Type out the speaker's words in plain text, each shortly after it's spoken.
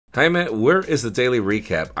Jaime, where is the daily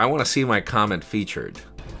recap? I want to see my comment featured.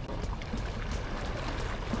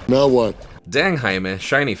 Now what? Dang, Jaime,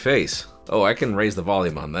 shiny face. Oh, I can raise the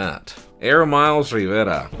volume on that. Air Miles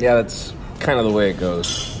Rivera. Yeah, that's kind of the way it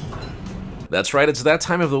goes. That's right, it's that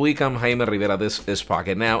time of the week. I'm Jaime Rivera, this is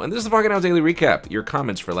Pocketnow, and this is the Pocketnow Daily Recap, your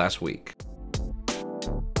comments for last week.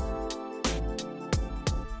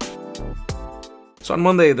 So on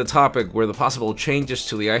Monday, the topic were the possible changes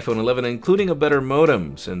to the iPhone 11, including a better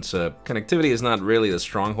modem, since connectivity is not really the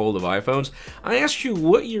stronghold of iPhones. I asked you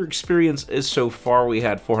what your experience is so far. We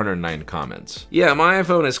had 409 comments. Yeah, my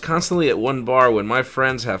iPhone is constantly at 1 bar when my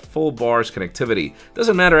friends have full bars connectivity.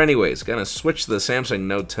 Doesn't matter anyways, gonna switch to the Samsung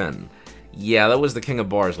Note 10. Yeah, that was the king of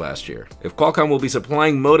bars last year. If Qualcomm will be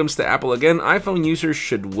supplying modems to Apple again, iPhone users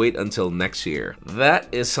should wait until next year. That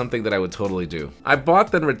is something that I would totally do. I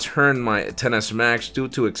bought then returned my XS Max due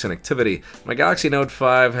to its connectivity. My Galaxy Note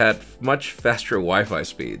 5 had much faster Wi-Fi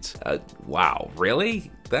speeds. Wow, really?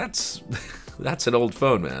 That's an old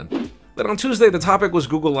phone, man. Then on Tuesday, the topic was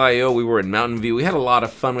Google I/O. We were in Mountain View. We had a lot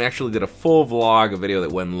of fun. We actually did a full vlog, a video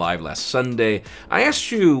that went live last Sunday. I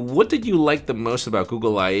asked you, what did you like the most about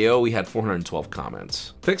Google I/O? We had 412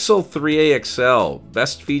 comments. Pixel 3a XL,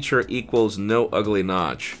 best feature equals no ugly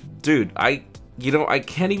notch. Dude, I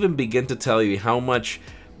can't even begin to tell you how much.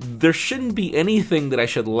 There shouldn't be anything that I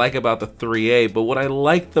should like about the 3A, but what I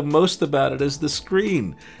like the most about it is the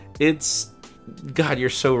screen. God, you're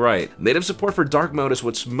so right. Native support for dark mode is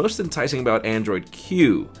what's most enticing about Android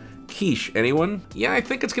Q. Quiche, anyone? Yeah, I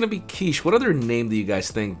think it's gonna be Quiche. What other name do you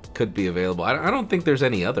guys think could be available? I don't think there's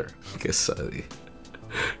any other.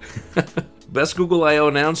 Best Google I/O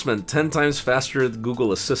announcement, 10 times faster than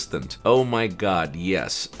Google Assistant. Oh my god,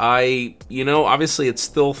 yes. Obviously it's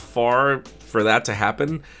still far for that to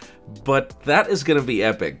happen, but that is going to be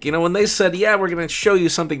epic. When they said, yeah, we're going to show you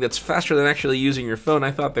something that's faster than actually using your phone,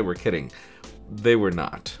 I thought they were kidding. They were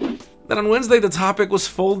not. Then on Wednesday, the topic was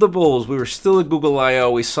foldables. We were still at Google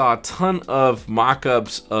I/O. We saw a ton of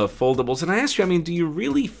mock-ups of foldables. And I asked you, do you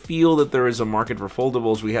really feel that there is a market for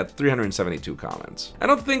foldables? We had 372 comments. I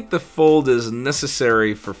don't think the Fold is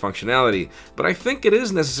necessary for functionality, but I think it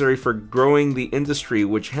is necessary for growing the industry,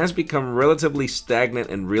 which has become relatively stagnant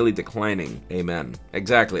and really declining. Amen.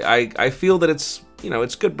 Exactly. I feel that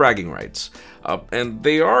it's good bragging rights. And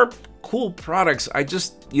they are cool products.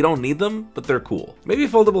 You don't need them, but they're cool. Maybe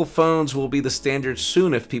foldable phones will be the standard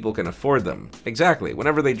soon if people can afford them. Exactly.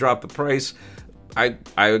 Whenever they drop the price, I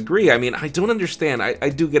agree. I don't understand. I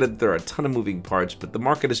do get it. There are a ton of moving parts, but the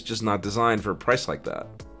market is just not designed for a price like that.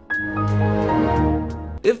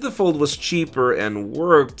 If the Fold was cheaper and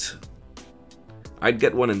worked, I'd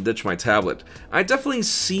get one and ditch my tablet. I definitely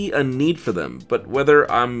see a need for them, but whether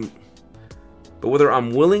I'm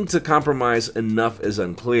willing to compromise enough is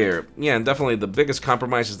unclear. Yeah, and definitely the biggest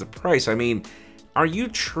compromise is the price. Are you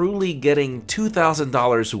truly getting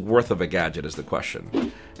 $2,000 worth of a gadget is the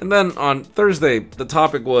question. And then on Thursday, the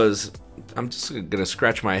topic was, I'm just gonna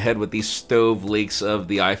scratch my head with these stove leaks of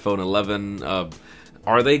the iPhone 11.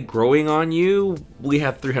 Are they growing on you? We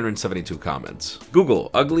had 372 comments. Google,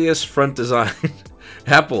 ugliest front design.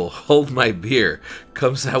 Apple, hold my beer,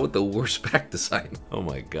 comes out with the worst back design. Oh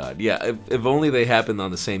my god, yeah, if only they happened on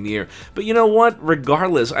the same year. But you know what,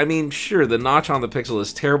 regardless, sure, the notch on the Pixel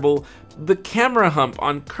is terrible. The camera hump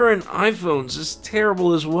on current iPhones is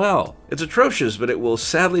terrible as well. It's atrocious, but it will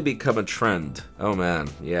sadly become a trend. Oh man,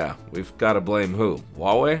 yeah, we've gotta blame who?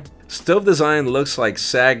 Huawei? Stove design looks like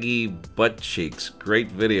saggy butt cheeks. Great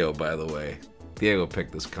video, by the way. Diego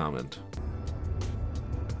picked this comment.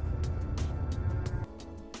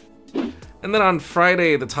 And then on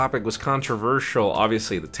Friday, the topic was controversial.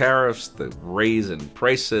 Obviously, the tariffs, the raise in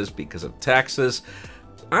prices because of taxes.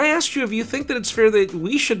 I asked you if you think that it's fair that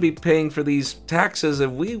we should be paying for these taxes if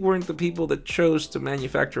we weren't the people that chose to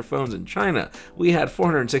manufacture phones in China. We had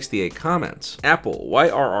 468 comments. Apple, why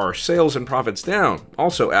are our sales and profits down?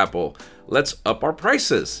 Also Apple, let's up our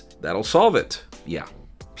prices. That'll solve it. Yeah,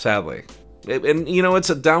 sadly. And it's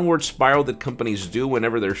a downward spiral that companies do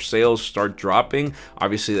whenever their sales start dropping.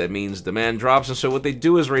 Obviously, that means demand drops, and so what they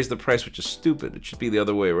do is raise the price, which is stupid. It should be the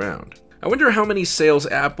other way around. I wonder how many sales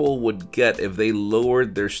Apple would get if they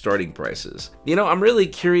lowered their starting prices. I'm really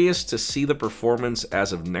curious to see the performance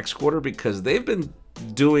as of next quarter because they've been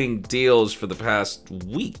doing deals for the past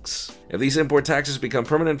weeks. If these import taxes become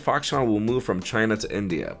permanent, Foxconn will move from China to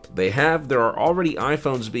India. There are already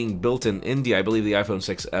iPhones being built in India. I believe the iPhone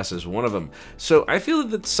 6s is one of them. So I feel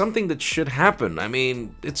that it's something that should happen.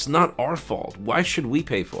 It's not our fault. Why should we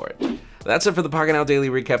pay for it? That's it for the Pocketnow Daily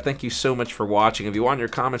Recap. Thank you so much for watching. If you want your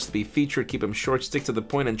comments to be featured, keep them short, stick to the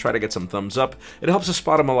point, and try to get some thumbs up. It helps us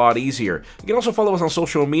spot them a lot easier. You can also follow us on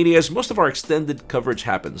social media, as most of our extended coverage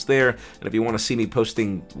happens there. And if you want to see me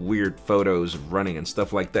posting weird photos of running and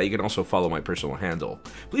stuff like that, you can also follow my personal handle.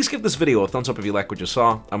 Please give this video a thumbs up if you like what you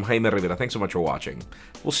saw. I'm Jaime Rivera. Thanks so much for watching.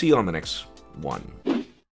 We'll see you on the next one.